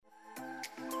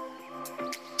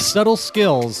Subtle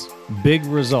skills, big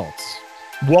results.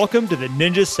 Welcome to the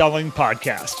Ninja Selling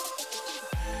Podcast.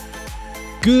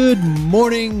 Good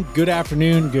morning, good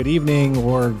afternoon, good evening,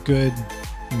 or good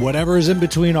whatever is in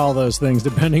between all those things,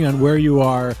 depending on where you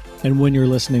are and when you're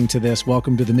listening to this.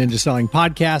 Welcome to the Ninja Selling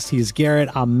Podcast. He's Garrett,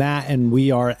 I'm Matt, and we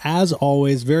are, as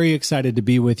always, very excited to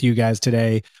be with you guys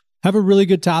today. Have a really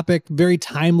good topic, very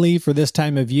timely for this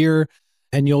time of year,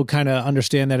 and you'll kind of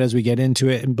understand that as we get into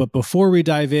it. But before we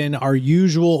dive in, our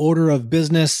usual order of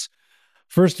business.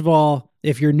 First of all,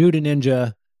 if you're new to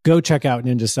Ninja, go check out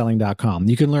ninjaselling.com.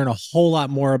 You can learn a whole lot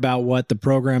more about what the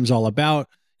program's all about.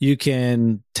 You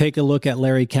can take a look at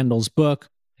Larry Kendall's book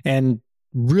and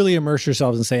really immerse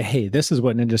yourselves and say, hey, this is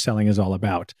what Ninja Selling is all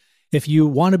about. If you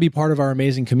want to be part of our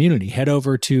amazing community, head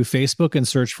over to Facebook and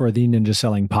search for the Ninja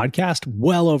Selling Podcast.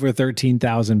 Well over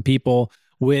 13,000 people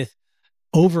with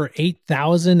over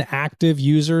 8,000 active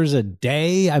users a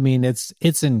day. I mean, it's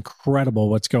incredible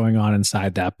what's going on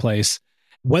inside that place.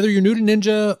 Whether you're new to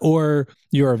Ninja or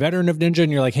you're a veteran of Ninja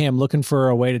and you're like, hey, I'm looking for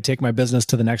a way to take my business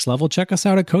to the next level, check us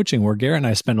out at coaching, where Garrett and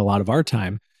I spend a lot of our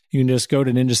time. You can just go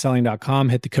to ninjaselling.com,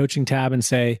 hit the coaching tab and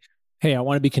say, hey, I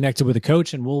want to be connected with a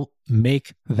coach, and we'll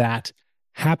make that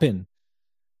happen.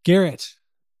 Garrett,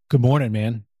 good morning,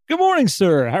 man. Good morning,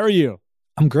 sir. How are you?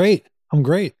 I'm great.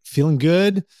 Feeling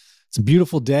good. It's a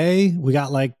beautiful day. We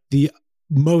got like the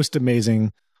most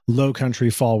amazing low country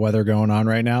fall weather going on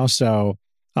right now. So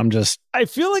I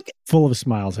feel like full of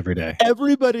smiles every day.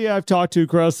 Everybody I've talked to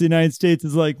across the United States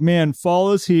is like, man,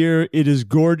 fall is here. It is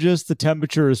gorgeous. The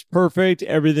temperature is perfect.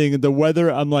 Everything, the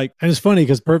weather, I'm like... And it's funny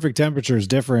because perfect temperature is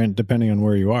different depending on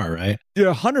where you are, right?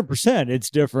 Yeah, 100% it's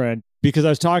different. Because I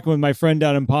was talking with my friend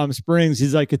down in Palm Springs.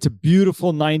 He's like, it's a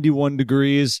beautiful 91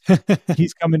 degrees.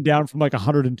 He's coming down from like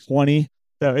 120.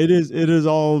 So it is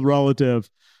all relative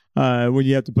when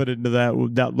you have to put it into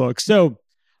that look. So,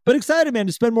 but excited, man,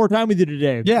 to spend more time with you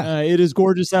today. Yeah, it is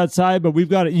gorgeous outside, but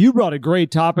you brought a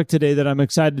great topic today that I'm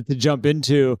excited to jump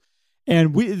into,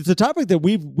 and it's a topic that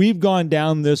we've gone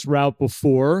down this route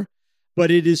before, but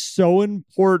it is so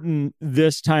important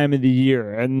this time of the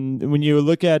year. And when you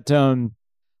look at,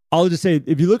 I'll just say,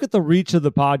 if you look at the reach of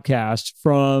the podcast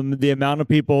from the amount of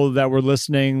people that were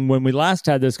listening when we last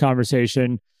had this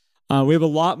conversation. We have a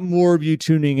lot more of you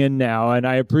tuning in now, and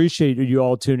I appreciate you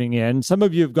all tuning in. Some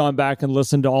of you have gone back and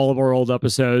listened to all of our old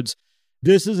episodes.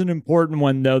 This is an important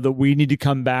one, though, that we need to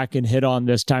come back and hit on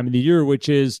this time of the year, which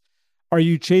is, are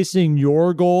you chasing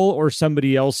your goal or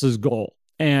somebody else's goal?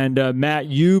 And Matt,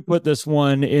 you put this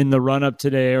one in the run-up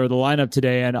today or the lineup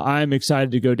today, and I'm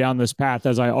excited to go down this path,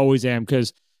 as I always am,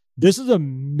 because this is a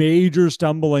major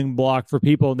stumbling block for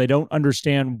people, and they don't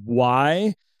understand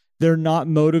why they're not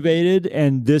motivated,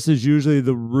 and this is usually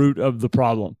the root of the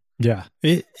problem. Yeah,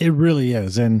 it really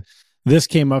is. And this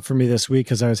came up for me this week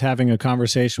because I was having a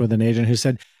conversation with an agent who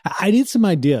said, I need some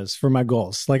ideas for my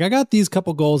goals. Like, I got these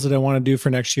couple goals that I want to do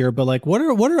for next year, but like, what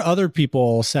are other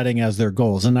people setting as their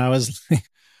goals? And I was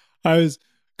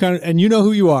kind of, and you know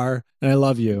who you are, and I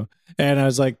love you. And I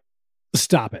was like,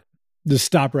 stop it. Just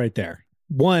stop right there.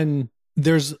 One,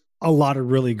 there's a lot of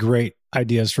really great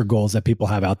ideas for goals that people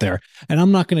have out there. And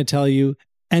I'm not going to tell you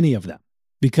any of them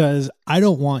because I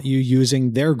don't want you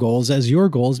using their goals as your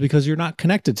goals because you're not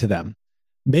connected to them.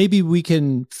 Maybe we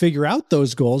can figure out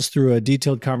those goals through a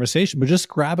detailed conversation, but just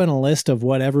grabbing a list of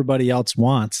what everybody else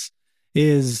wants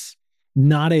is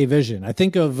not a vision. I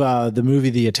think of the movie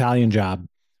The Italian Job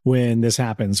when this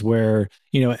happens, where,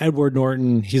 you know, Edward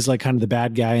Norton, he's like kind of the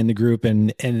bad guy in the group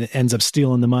and ends up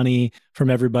stealing the money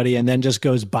from everybody and then just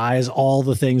buys all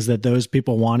the things that those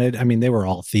people wanted. I mean, they were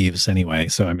all thieves anyway.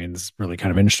 So, I mean, it's really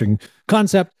kind of interesting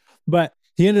concept, but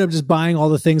he ended up just buying all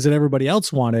the things that everybody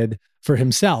else wanted for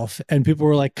himself. And people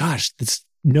were like, gosh, that's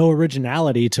no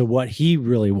originality to what he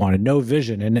really wanted, no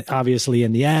vision. And obviously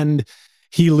in the end,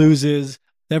 he loses,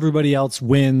 everybody else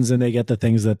wins, and they get the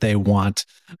things that they want.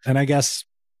 And I guess,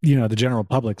 you know, the general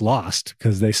public lost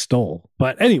because they stole.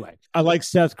 But anyway, I like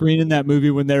Seth Green in that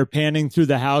movie when they're panning through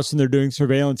the house and they're doing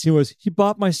surveillance. He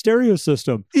bought my stereo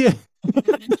system. Yeah.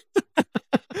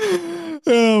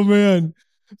 Oh man,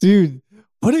 dude,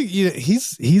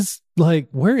 he's like,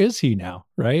 where is he now?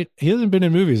 Right? He hasn't been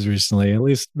in movies recently. At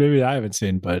least maybe I haven't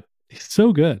seen, but he's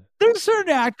so good. There's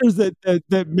certain actors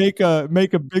that make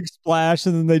a big splash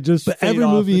and then they just but every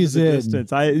movie he's in,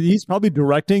 distance. He's probably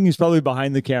directing. He's probably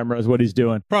behind the camera is what he's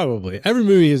doing. Probably every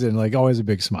movie he's in, like always a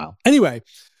big smile. Anyway,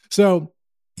 so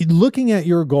looking at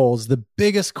your goals, the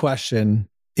biggest question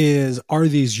is, are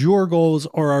these your goals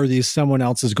or are these someone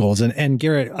else's goals? And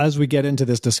Garrett, as we get into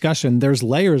this discussion, there's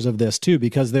layers of this too,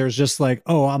 because there's just like,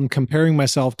 oh, I'm comparing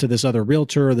myself to this other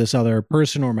realtor or this other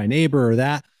person or my neighbor or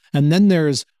that. And then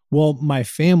there's, well, my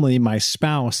family, my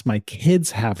spouse, my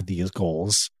kids have these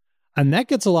goals. And that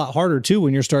gets a lot harder too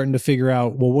when you're starting to figure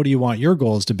out, well, what do you want your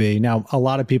goals to be? Now, a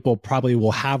lot of people probably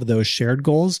will have those shared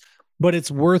goals, but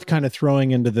it's worth kind of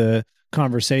throwing into the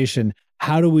conversation.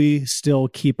 How do we still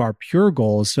keep our pure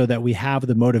goals so that we have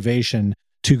the motivation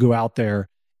to go out there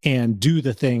and do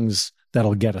the things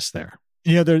that'll get us there?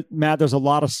 Matt, there's a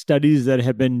lot of studies that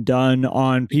have been done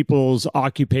on people's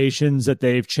occupations that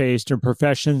they've chased or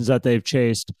professions that they've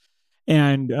chased.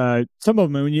 And some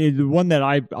of them, the one that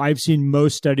I've seen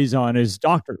most studies on is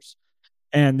doctors.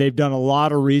 And they've done a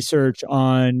lot of research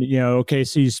on, okay,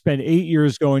 so you spend 8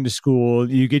 years going to school,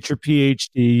 you get your PhD,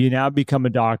 you now become a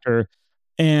doctor.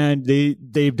 And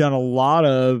they've done a lot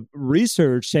of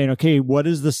research saying, okay, what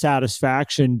is the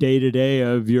satisfaction day to day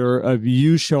of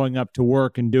you showing up to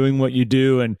work and doing what you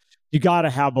do? And you got to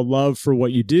have a love for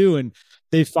what you do. And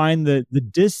they find that the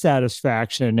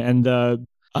dissatisfaction and the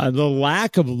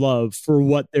lack of love for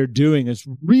what they're doing is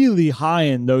really high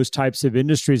in those types of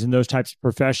industries and those types of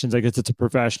professions. I guess it's a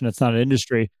profession, it's not an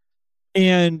industry.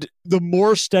 And the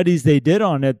more studies they did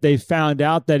on it, they found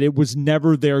out that it was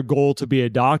never their goal to be a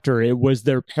doctor. It was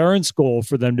their parents' goal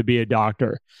for them to be a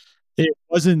doctor. It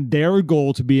wasn't their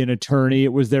goal to be an attorney.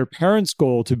 It was their parents'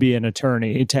 goal to be an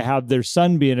attorney, to have their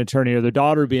son be an attorney or their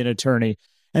daughter be an attorney.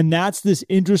 And that's this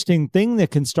interesting thing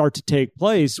that can start to take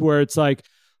place where it's like,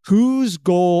 whose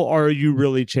goal are you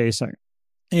really chasing?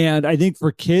 And I think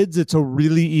for kids, it's a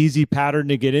really easy pattern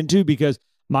to get into because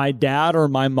my dad or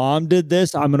my mom did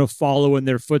this, I'm going to follow in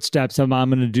their footsteps and I'm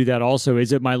going to do that also.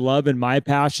 Is it my love and my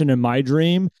passion and my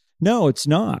dream? No, it's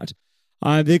not.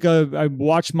 I think I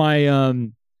watched my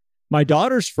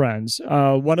daughter's friends.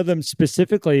 One of them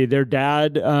specifically, their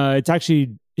dad, it's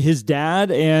actually his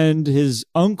dad and his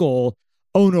uncle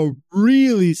own a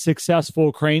really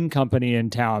successful crane company in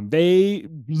town. They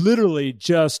literally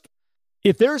just,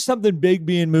 if there's something big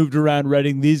being moved around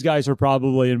Reading, these guys are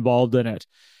probably involved in it.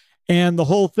 And the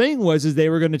whole thing was they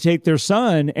were going to take their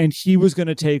son and he was going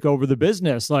to take over the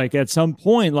business. Like at some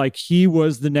point, like he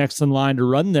was the next in line to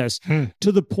run this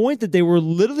to the point that they were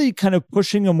literally kind of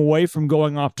pushing him away from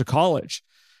going off to college.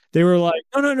 They were like,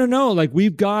 no. Like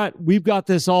we've got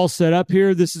this all set up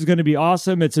here. This is going to be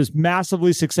awesome. It's this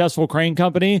massively successful crane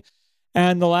company.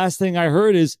 And the last thing I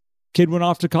heard is kid went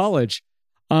off to college.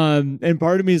 And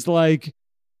part of me is like,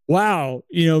 wow,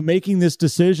 making this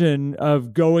decision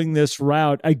of going this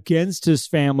route against his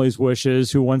family's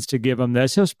wishes, who wants to give him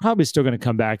this, he's probably still going to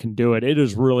come back and do it. It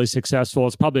is really successful.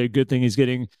 It's probably a good thing he's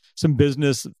getting some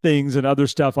business things and other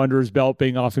stuff under his belt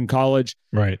being off in college.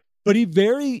 Right. But he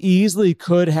very easily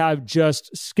could have just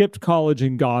skipped college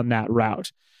and gone that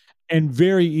route. And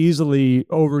very easily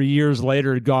over years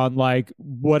later gone like,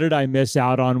 what did I miss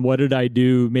out on? What did I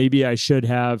do? Maybe I should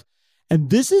have. And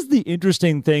this is the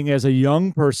interesting thing as a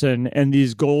young person and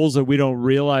these goals that we don't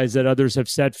realize that others have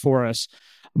set for us.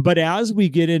 But as we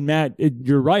get in, Matt,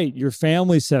 you're right. Your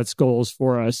family sets goals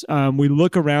for us. We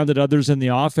look around at others in the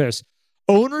office.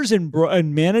 Owners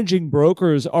and managing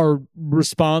brokers are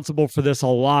responsible for this a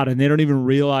lot, and they don't even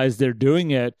realize they're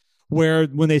doing it. Where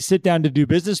when they sit down to do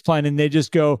business planning, they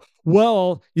just go,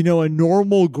 well, a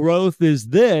normal growth is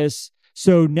this.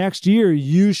 So next year,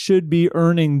 you should be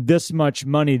earning this much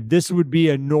money. This would be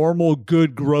a normal,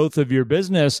 good growth of your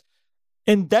business.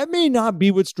 And that may not be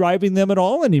what's driving them at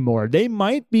all anymore. They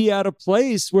might be at a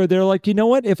place where they're like, you know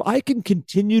what? If I can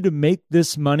continue to make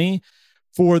this money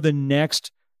for the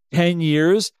next 10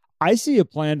 years, I see a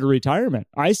plan to retirement.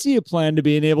 I see a plan to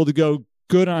being able to go,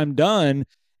 good, I'm done.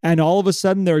 And all of a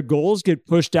sudden their goals get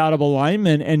pushed out of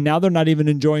alignment. And now they're not even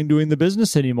enjoying doing the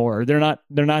business anymore. They're not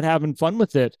having fun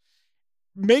with it.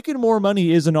 Making more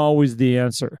money isn't always the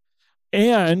answer.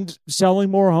 And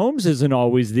selling more homes isn't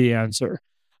always the answer.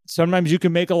 Sometimes you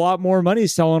can make a lot more money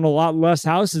selling a lot less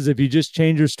houses if you just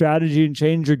change your strategy and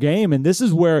change your game. And this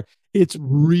is where it's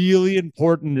really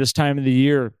important this time of the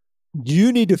year.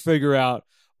 You need to figure out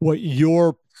what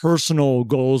your personal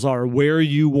goals are, where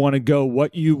you want to go,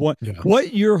 what you want,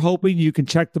 what you're hoping you can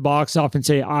check the box off and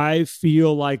say, I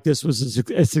feel like this was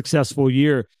a successful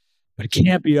year, but it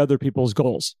can't be other people's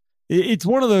goals. It's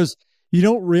one of those, you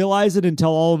don't realize it until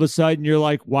all of a sudden you're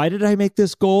like, why did I make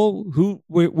this goal?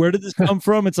 Where did this come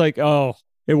from? It's like, oh,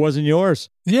 it wasn't yours.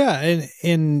 Yeah.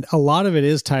 And a lot of it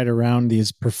is tied around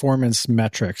these performance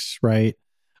metrics, right?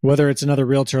 Whether it's another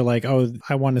realtor like, oh,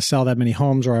 I want to sell that many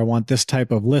homes, or I want this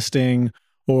type of listing,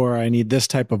 or I need this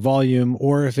type of volume,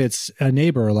 or if it's a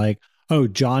neighbor like, oh,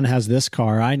 John has this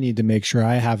car, I need to make sure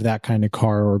I have that kind of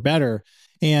car or better.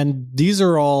 And these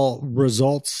are all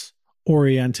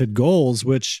results-oriented goals,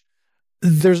 which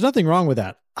there's nothing wrong with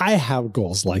that. I have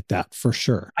goals like that for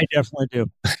sure. I definitely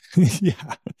do.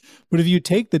 Yeah. But if you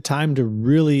take the time to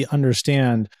really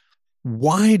understand,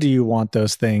 why do you want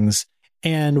those things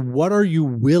and what are you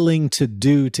willing to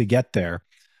do to get there?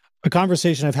 A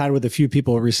conversation I've had with a few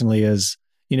people recently is,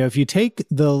 if you take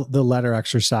the letter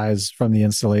exercise from the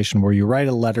installation where you write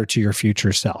a letter to your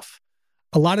future self,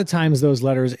 a lot of times those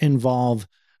letters involve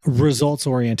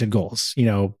results-oriented goals.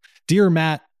 Dear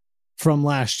Matt from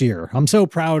last year, I'm so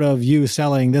proud of you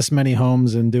selling this many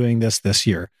homes and doing this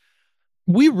year.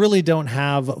 We really don't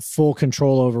have full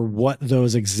control over what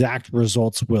those exact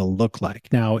results will look like.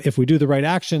 Now, if we do the right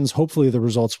actions, hopefully the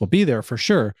results will be there for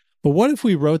sure. But what if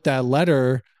we wrote that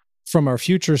letter from our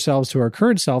future selves to our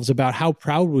current selves about how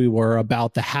proud we were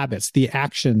about the habits, the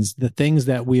actions, the things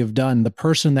that we have done, the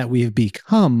person that we've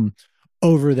become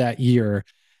over that year?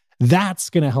 That's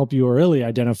going to help you really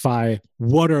identify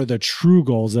what are the true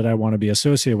goals that I want to be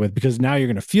associated with, because now you're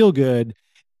going to feel good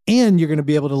and you're going to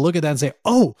be able to look at that and say,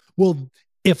 oh, well,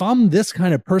 if I'm this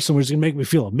kind of person, which is going to make me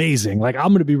feel amazing, like I'm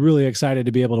going to be really excited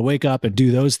to be able to wake up and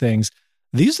do those things.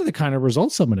 These are the kind of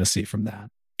results I'm going to see from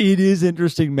that. It is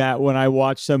interesting, Matt, when I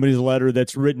watch somebody's letter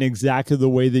that's written exactly the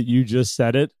way that you just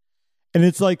said it. And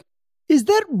it's like, is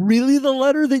that really the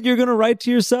letter that you're going to write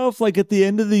to yourself? Like at the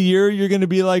end of the year, you're going to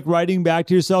be like writing back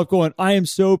to yourself going, I am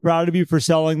so proud of you for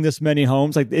selling this many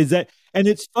homes. Like, is that, and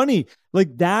it's funny,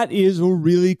 like that is a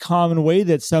really common way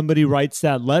that somebody writes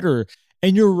that letter.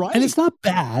 And you're right. And it's not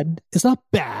bad. It's not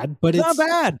bad, but it's not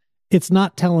bad. It's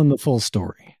not telling the full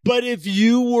story. But if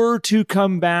you were to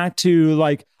come back to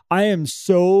like, I am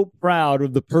so proud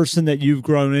of the person that you've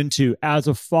grown into as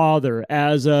a father,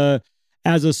 as a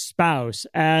spouse,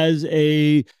 as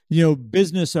a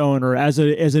business owner, as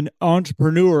an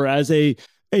entrepreneur, as a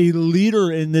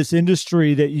leader in this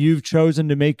industry that you've chosen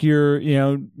to make your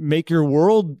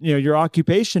world, your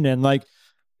occupation in. Like,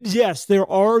 yes, there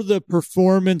are the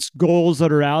performance goals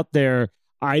that are out there.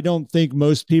 I don't think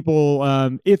most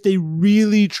people, if they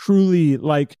really truly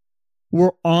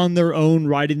were on their own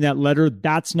writing that letter,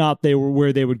 that's not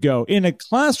where they would go. In a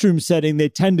classroom setting, they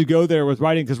tend to go there with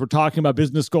writing because we're talking about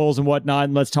business goals and whatnot.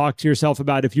 And let's talk to yourself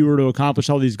about if you were to accomplish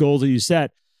all these goals that you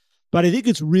set. But I think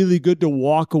it's really good to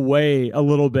walk away a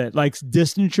little bit, like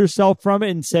distance yourself from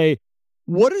it and say,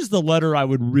 what is the letter I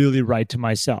would really write to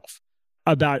myself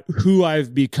about who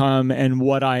I've become and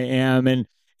what I am? And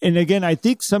again, I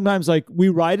think sometimes we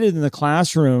write it in the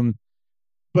classroom,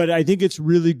 but I think it's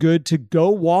really good to go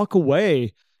walk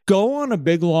away, go on a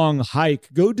big, long hike,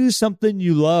 go do something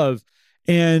you love,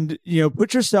 and,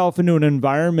 put yourself into an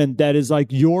environment that is like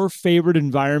your favorite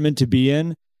environment to be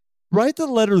in. Write the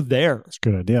letter there. That's a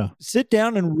good idea. Sit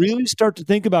down and really start to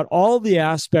think about all the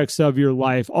aspects of your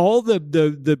life, all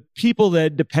the people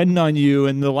that depend on you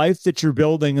and the life that you're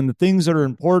building and the things that are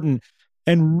important,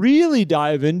 and really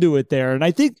dive into it there. And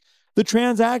I think the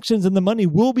transactions and the money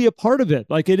will be a part of it.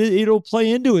 Like it'll play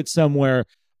into it somewhere,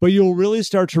 but you'll really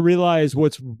start to realize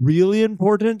what's really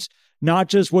important, not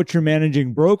just what your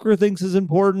managing broker thinks is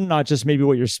important, not just maybe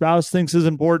what your spouse thinks is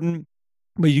important,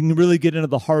 but you can really get into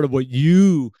the heart of what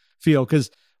you feel.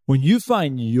 Because when you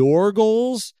find your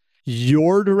goals,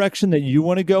 your direction that you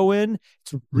want to go in,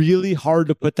 it's really hard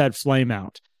to put that flame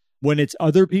out. When it's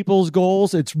other people's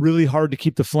goals, it's really hard to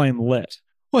keep the flame lit.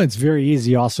 Well, it's very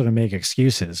easy also to make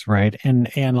excuses, right? And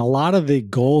a lot of the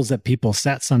goals that people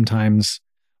set sometimes,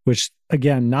 which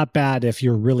again, not bad if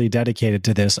you're really dedicated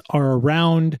to this, are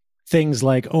around things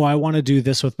like, oh, I want to do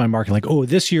this with my marketing. Like, oh,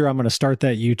 this year I'm going to start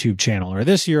that YouTube channel, or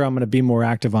this year I'm going to be more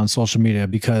active on social media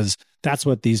because that's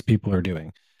what these people are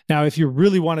doing. Now, if you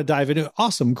really want to dive into it,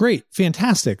 awesome, great,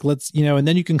 fantastic. Let's, and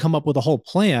then you can come up with a whole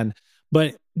plan.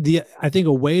 But I think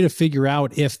a way to figure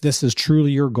out if this is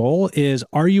truly your goal is,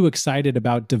 are you excited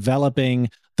about developing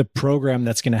the program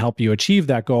that's going to help you achieve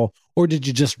that goal? Or did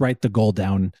you just write the goal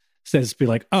down? Says be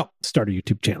like, oh, start a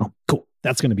YouTube channel. Cool.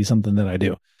 That's going to be something that I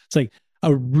do. It's like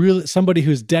somebody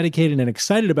who's dedicated and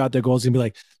excited about their goals is going to be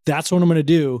like, that's what I'm going to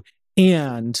do.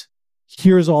 And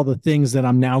here's all the things that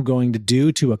I'm now going to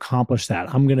do to accomplish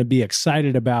that. I'm going to be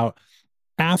excited about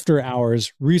after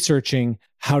hours researching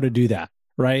how to do that,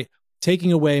 right?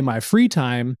 Taking away my free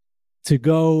time to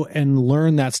go and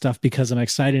learn that stuff because I'm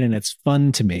excited and it's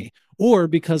fun to me, or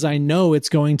because I know it's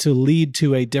going to lead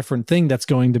to a different thing that's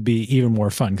going to be even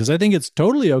more fun. Because I think it's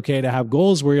totally okay to have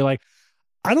goals where you're like,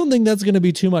 I don't think that's going to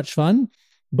be too much fun,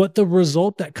 but the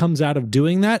result that comes out of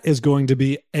doing that is going to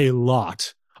be a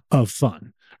lot of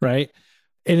fun, right?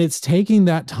 And it's taking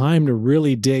that time to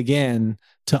really dig in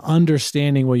to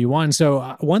understanding what you want.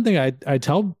 So one thing I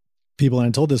tell people, and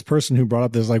I told this person who brought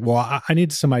up this, like, well, I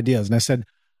need some ideas. And I said,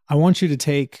 I want you to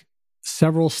take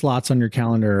several slots on your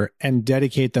calendar and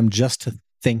dedicate them just to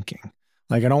thinking.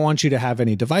 Like, I don't want you to have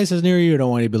any devices near you. I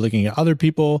don't want you to be looking at other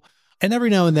people. And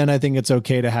every now and then, I think it's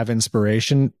okay to have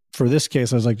inspiration. For this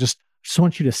case, I was like, just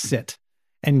want you to sit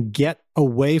and get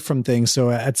away from things.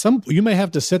 So you may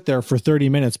have to sit there for 30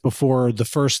 minutes before the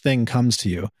first thing comes to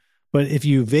you. But if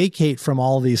you vacate from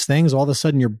all these things, all of a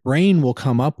sudden your brain will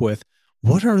come up with,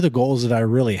 what are the goals that I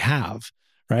really have,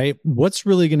 right? What's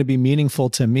really going to be meaningful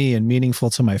to me and meaningful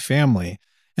to my family?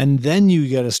 And then you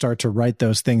got to start to write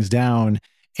those things down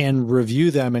and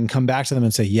review them and come back to them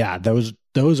and say, yeah, those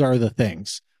are the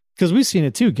things. Because we've seen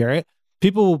it too, Garrett.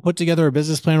 People will put together a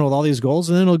business plan with all these goals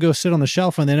and then it'll go sit on the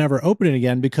shelf and they never open it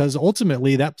again because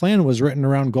ultimately that plan was written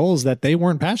around goals that they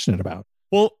weren't passionate about.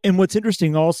 Well, and what's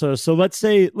interesting also, so let's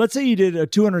say you did a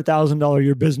 $200,000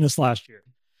 year business last year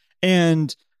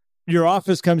and your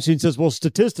office comes to you and says, well,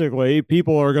 statistically,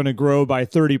 people are going to grow by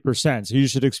 30%. So you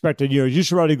should expect it, you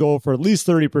should write a goal for at least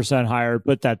 30% higher,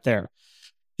 put that there.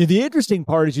 The interesting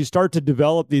part is you start to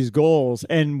develop these goals,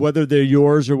 and whether they're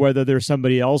yours or whether they're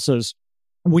somebody else's,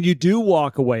 when you do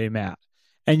walk away, Matt,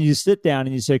 and you sit down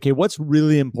and you say, okay, what's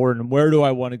really important? Where do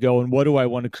I want to go? And what do I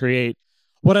want to create?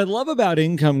 What I love about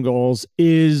income goals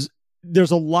is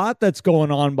there's a lot that's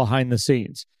going on behind the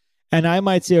scenes. And I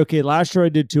might say, okay, last year I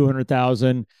did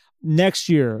 200,000. Next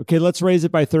year, okay, let's raise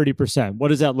it by 30%. What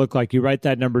does that look like? You write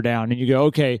that number down and you go,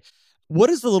 okay, what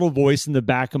does the little voice in the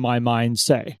back of my mind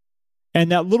say?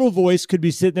 And that little voice could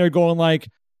be sitting there going like,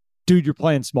 dude, you're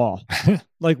playing small.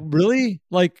 Like, really?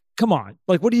 Like, come on.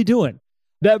 Like, what are you doing?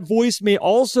 That voice may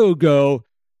also go,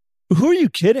 who are you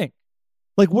kidding?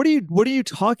 Like, what are you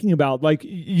talking about? Like,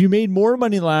 you made more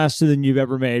money last year than you've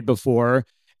ever made before.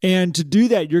 And to do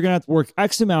that, you're going to have to work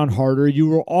X amount harder. You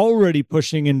were already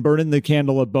pushing and burning the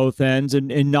candle at both ends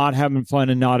and not having fun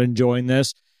and not enjoying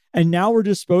this. And now we're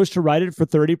just supposed to write it for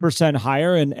 30%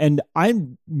 higher. And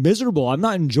I'm miserable. I'm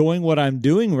not enjoying what I'm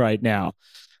doing right now.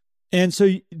 And so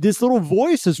this little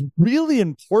voice is really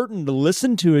important to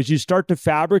listen to as you start to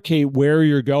fabricate where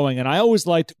you're going. And I always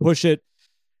like to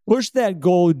push that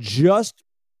goal just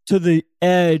to the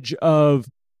edge of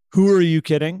who are you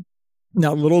kidding?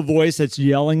 That little voice that's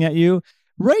yelling at you,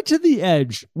 right to the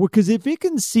edge. Because if it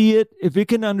can see it, if it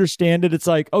can understand it, it's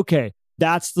like, okay,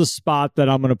 that's the spot that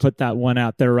I'm going to put that one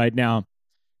out there right now.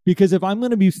 Because if I'm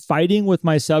going to be fighting with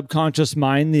my subconscious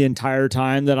mind the entire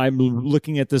time that I'm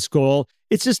looking at this goal,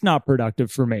 it's just not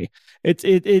productive for me.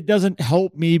 It doesn't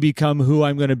help me become who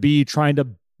I'm going to be, trying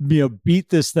to beat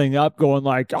this thing up, going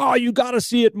like, oh, you got to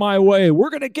see it my way. We're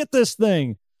going to get this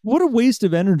thing. What a waste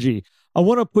of energy. I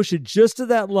want to push it just to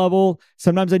that level.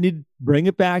 Sometimes I need to bring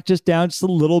it back just down just a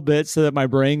little bit so that my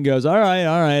brain goes, all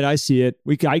right, I see it.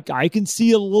 I can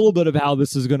see a little bit of how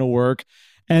this is going to work.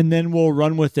 And then we'll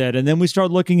run with it. And then we start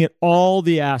looking at all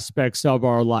the aspects of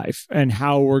our life and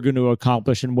how we're going to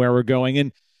accomplish and where we're going.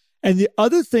 And the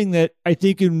other thing that I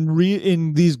think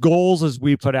in these goals as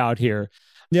we put out here,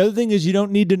 the other thing is you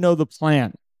don't need to know the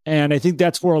plan. And I think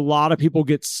that's where a lot of people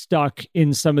get stuck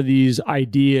in some of these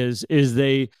ideas is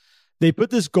they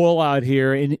put this goal out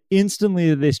here and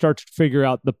instantly they start to figure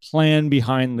out the plan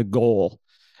behind the goal.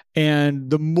 And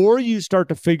the more you start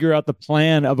to figure out the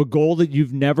plan of a goal that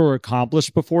you've never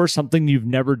accomplished before, something you've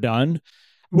never done,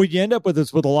 what you end up with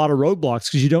is with a lot of roadblocks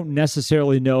because you don't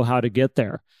necessarily know how to get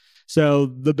there. So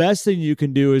the best thing you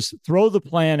can do is throw the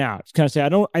plan out. Kind of say,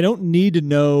 I don't need to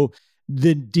know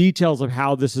the details of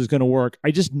how this is going to work.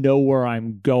 I just know where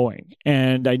I'm going.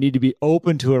 And I need to be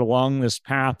open to it along this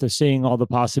path to seeing all the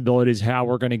possibilities, how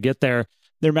we're going to get there.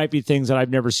 There might be things that I've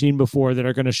never seen before that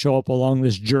are going to show up along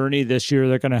this journey this year.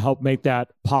 They're going to help make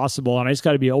that possible. And I just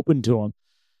got to be open to them.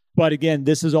 But again,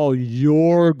 this is all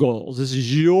your goals. This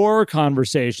is your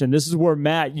conversation. This is where,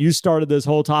 Matt, you started this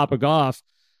whole topic off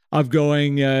of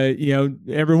going,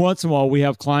 every once in a while we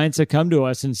have clients that come to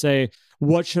us and say,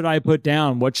 what should I put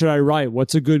down? What should I write?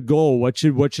 What's a good goal? What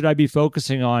should I be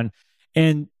focusing on?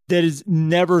 And that is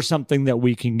never something that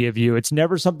we can give you. It's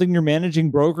never something your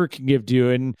managing broker can give to you.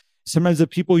 And sometimes the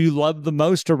people you love the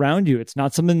most around you, it's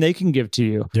not something they can give to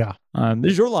you. Yeah.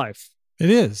 This is your life. It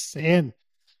is. And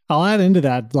I'll add into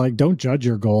that, like, don't judge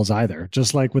your goals either.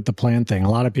 Just like with the plan thing,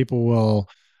 a lot of people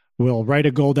will write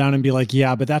a goal down and be like,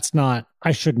 yeah, but that's not,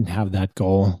 I shouldn't have that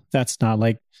goal. That's not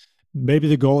like, maybe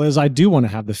the goal is I do want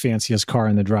to have the fanciest car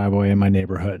in the driveway in my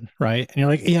neighborhood. Right. And you're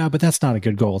like, yeah, but that's not a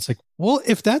good goal. It's like, well,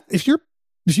 if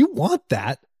you want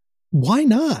that, why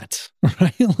not?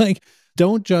 Right. Like,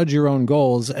 don't judge your own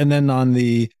goals. And then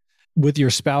with your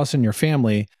spouse and your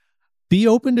family, be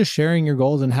open to sharing your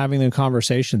goals and having the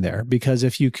conversation there. Because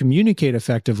if you communicate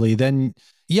effectively, then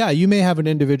yeah, you may have an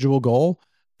individual goal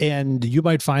and you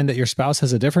might find that your spouse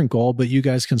has a different goal, but you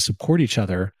guys can support each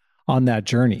other on that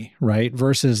journey, right?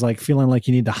 Versus like feeling like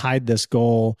you need to hide this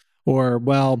goal or,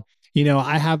 well,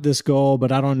 I have this goal,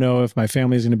 but I don't know if my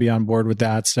family is going to be on board with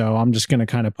that. So I'm just going to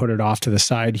kind of put it off to the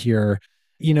side here.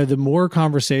 The more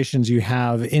conversations you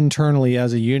have internally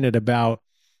as a unit about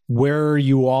where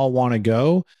you all want to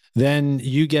go, then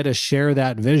you get to share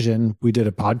that vision. We did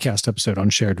a podcast episode on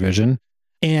shared vision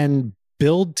and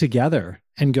build together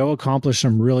and go accomplish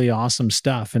some really awesome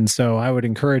stuff. And so I would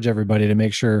encourage everybody to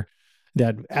make sure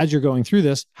that as you're going through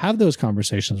this, have those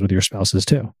conversations with your spouses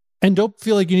too. And don't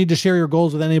feel like you need to share your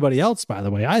goals with anybody else, by the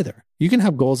way, either. You can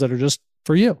have goals that are just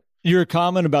for you. Your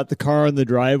comment about the car in the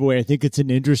driveway, I think it's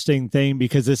an interesting thing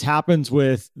because this happens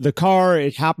with the car.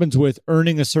 It happens with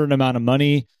earning a certain amount of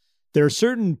money. There are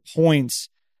certain points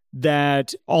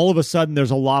that all of a sudden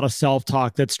there's a lot of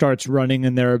self-talk that starts running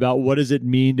in there about what does it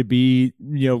mean to be,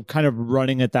 kind of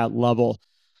running at that level.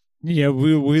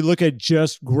 We look at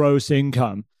just gross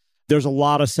income. There's a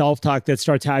lot of self-talk that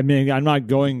starts happening.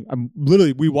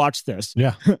 We watched this.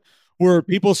 Yeah. Where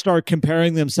people start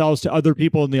comparing themselves to other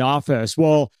people in the office.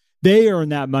 Well, they earn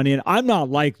that money and I'm not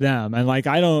like them. And like,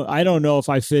 I don't know if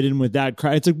I fit in with that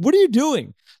crowd. It's like, what are you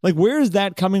doing? Like, where is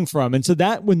that coming from? And so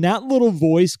that when that little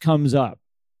voice comes up,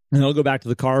 and I'll go back to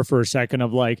the car for a second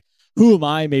of like, who am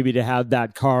I maybe to have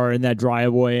that car in that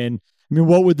driveway? And I mean,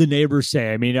 what would the neighbors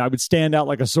say? I mean, I would stand out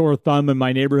like a sore thumb in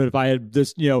my neighborhood if I had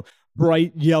this,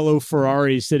 bright yellow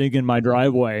Ferrari sitting in my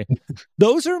driveway.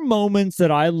 Those are moments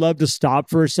that I love to stop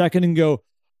for a second and go,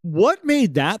 what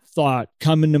made that thought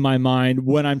come into my mind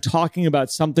when I'm talking about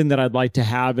something that I'd like to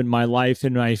have in my life,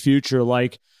 in my future?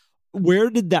 Like, where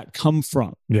did that come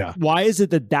from? Yeah. Why is it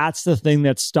that that's the thing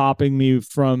that's stopping me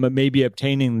from maybe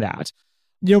obtaining that?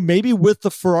 Maybe with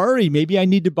the Ferrari, maybe I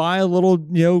need to buy a little,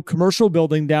 commercial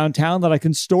building downtown that I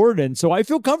can store it in. So I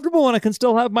feel comfortable and I can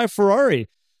still have my Ferrari.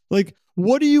 Like,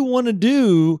 what do you want to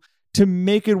do to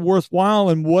make it worthwhile?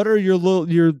 And what are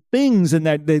your things and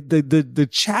that the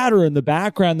chatter in the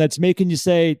background that's making you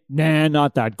say, nah,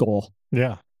 not that goal?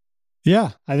 Yeah.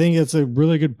 Yeah. I think it's a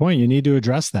really good point. You need to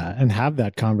address that and have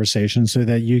that conversation so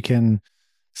that you can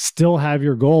still have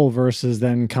your goal versus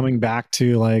then coming back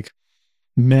to like,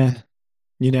 meh,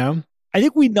 I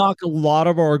think we knock a lot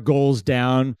of our goals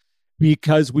down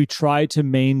because we try to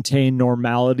maintain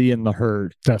normality in the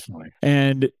herd. Definitely.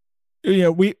 And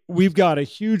we've got a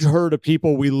huge herd of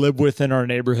people we live with in our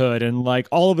neighborhood. And like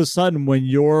all of a sudden, when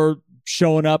you're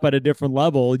showing up at a different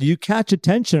level, you catch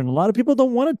attention. A lot of people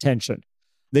don't want attention.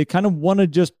 They kind of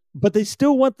want to but they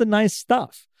still want the nice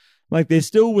stuff. Like they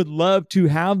still would love to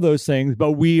have those things,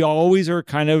 but we always are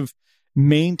kind of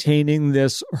maintaining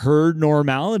this herd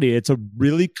normality. It's a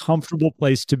really comfortable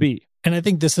place to be. And I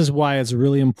think this is why it's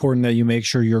really important that you make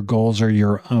sure your goals are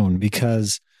your own,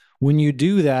 because when you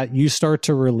do that, you start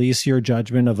to release your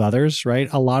judgment of others,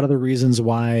 right? A lot of the reasons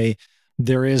why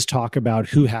there is talk about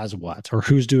who has what or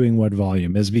who's doing what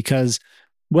volume is because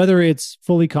whether it's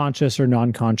fully conscious or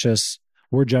non-conscious,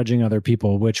 we're judging other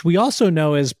people, which we also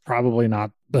know is probably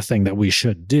not the thing that we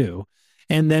should do.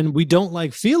 And then we don't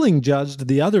like feeling judged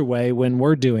the other way when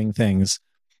we're doing things.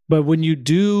 But when you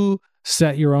do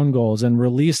set your own goals and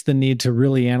release the need to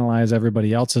really analyze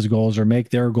everybody else's goals or make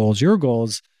their goals your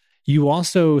goals, you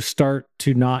also start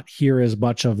to not hear as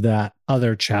much of that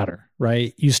other chatter,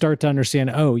 right? You start to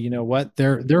understand, oh, you know what?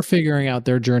 They're figuring out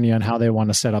their journey on how they want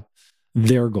to set up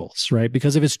their goals, right?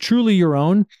 Because if it's truly your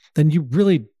own, then you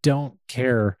really don't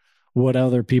care what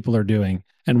other people are doing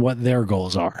and what their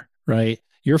goals are, right?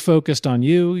 You're focused on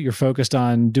you. You're focused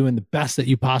on doing the best that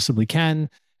you possibly can.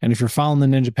 And if you're following the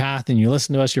ninja path and you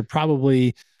listen to us, you're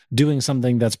probably doing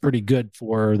something that's pretty good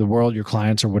for the world, your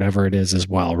clients, or whatever it is as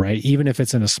well, right? Even if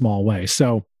it's in a small way.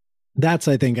 So that's,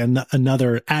 I think,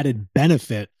 another added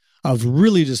benefit of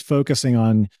really just focusing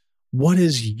on what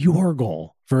is your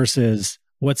goal versus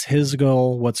what's his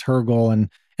goal, what's her goal,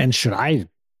 and should I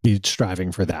be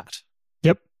striving for that?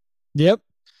 Yep.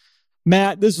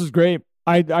 Matt, this was great.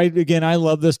 I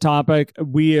love this topic.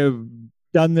 We have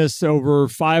done this over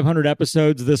 500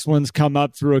 episodes. This one's come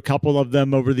up through a couple of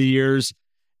them over the years.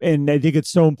 And I think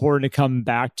it's so important to come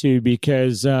back to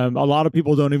because a lot of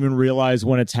people don't even realize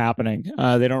when it's happening.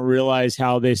 They don't realize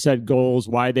how they set goals,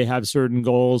 why they have certain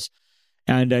goals.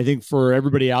 And I think for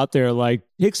everybody out there, like,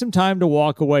 take some time to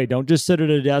walk away. Don't just sit at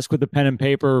a desk with a pen and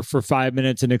paper for 5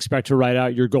 minutes and expect to write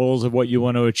out your goals of what you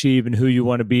want to achieve and who you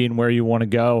want to be and where you want to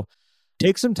go.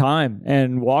 Take some time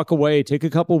and walk away. Take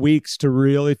a couple weeks to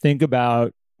really think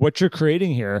about what you're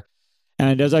creating here.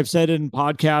 And as I've said in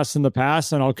podcasts in the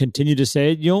past, and I'll continue to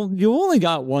say it, you only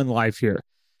got one life here.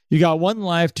 You got one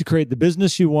life to create the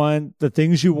business you want, the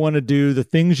things you want to do, the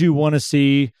things you want to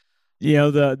see.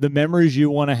 the memories you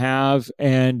want to have.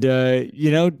 And,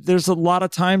 there's a lot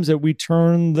of times that we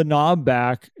turn the knob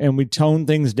back and we tone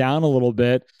things down a little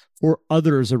bit for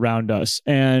others around us.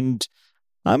 And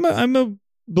I'm a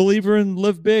believer in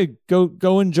live big,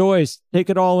 go enjoy, take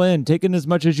it all in, take in as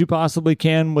much as you possibly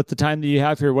can with the time that you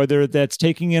have here, whether that's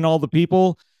taking in all the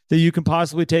people that you can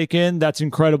possibly take in, that's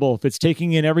incredible. If it's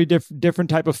taking in every different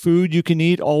type of food you can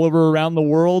eat all over around the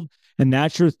world, and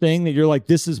that's your thing that you're like,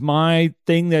 this is my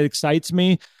thing that excites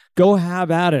me, go have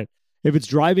at it. If it's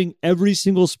driving every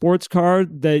single sports car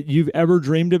that you've ever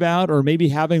dreamed about, or maybe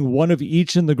having one of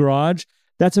each in the garage,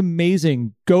 that's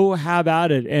amazing. Go have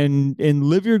at it and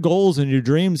live your goals and your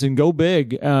dreams and go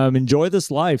big. Enjoy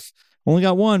this life. Only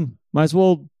got one. Might as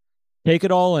well take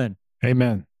it all in.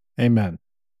 Amen. Amen.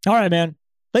 All right, man.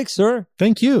 Thanks, sir.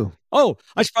 Thank you. Oh,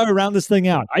 I should probably round this thing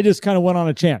out. I just kind of went on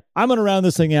a chant. I'm going to round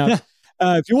this thing out.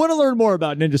 If you want to learn more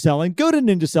about Ninja Selling, go to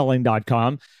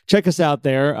ninjaselling.com. Check us out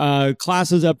there.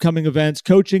 Classes, upcoming events,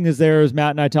 coaching is there, as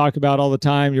Matt and I talk about all the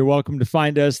time. You're welcome to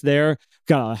find us there.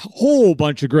 Got a whole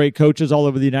bunch of great coaches all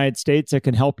over the United States that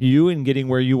can help you in getting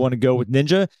where you want to go with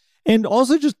Ninja. And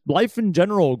also just life in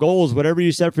general, goals, whatever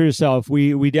you set for yourself.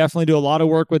 We definitely do a lot of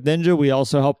work with Ninja. We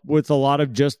also help with a lot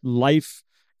of just life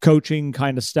coaching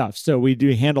kind of stuff. So we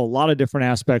do handle a lot of different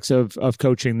aspects of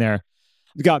coaching there.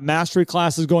 We've got mastery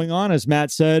classes going on. As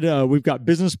Matt said, we've got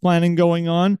business planning going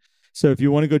on. So if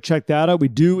you want to go check that out, we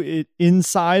do it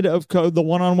inside of the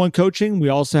one-on-one coaching. We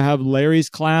also have Larry's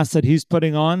class that he's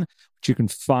putting on, which you can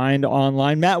find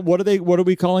online. Matt, what are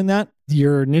we calling that?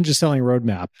 Your Ninja Selling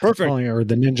Roadmap. Perfect. Or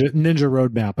the Ninja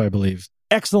Roadmap, I believe.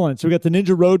 Excellent. So we got the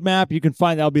Ninja Roadmap. You can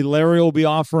find that'll be Larry will be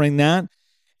offering that.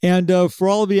 And for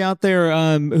all of you out there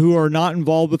who are not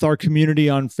involved with our community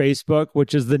on Facebook,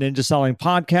 which is the Ninja Selling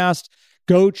Podcast,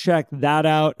 go check that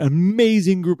out.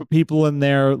 Amazing group of people in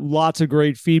there. Lots of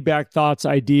great feedback, thoughts,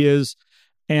 ideas.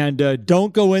 And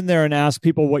don't go in there and ask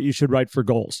people what you should write for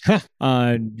goals.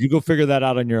 You go figure that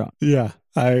out on your own. Yeah,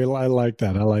 I like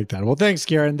that. I like that. Well, thanks,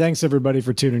 Garrett. Thanks, everybody,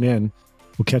 for tuning in.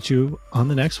 We'll catch you on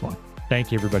the next one.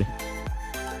 Thank you, everybody.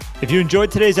 If you enjoyed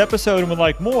today's episode and would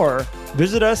like more,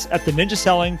 visit us at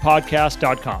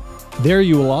theninjasellingpodcast.com. There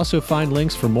you will also find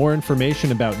links for more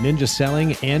information about ninja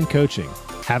selling and coaching.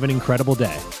 Have an incredible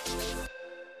day.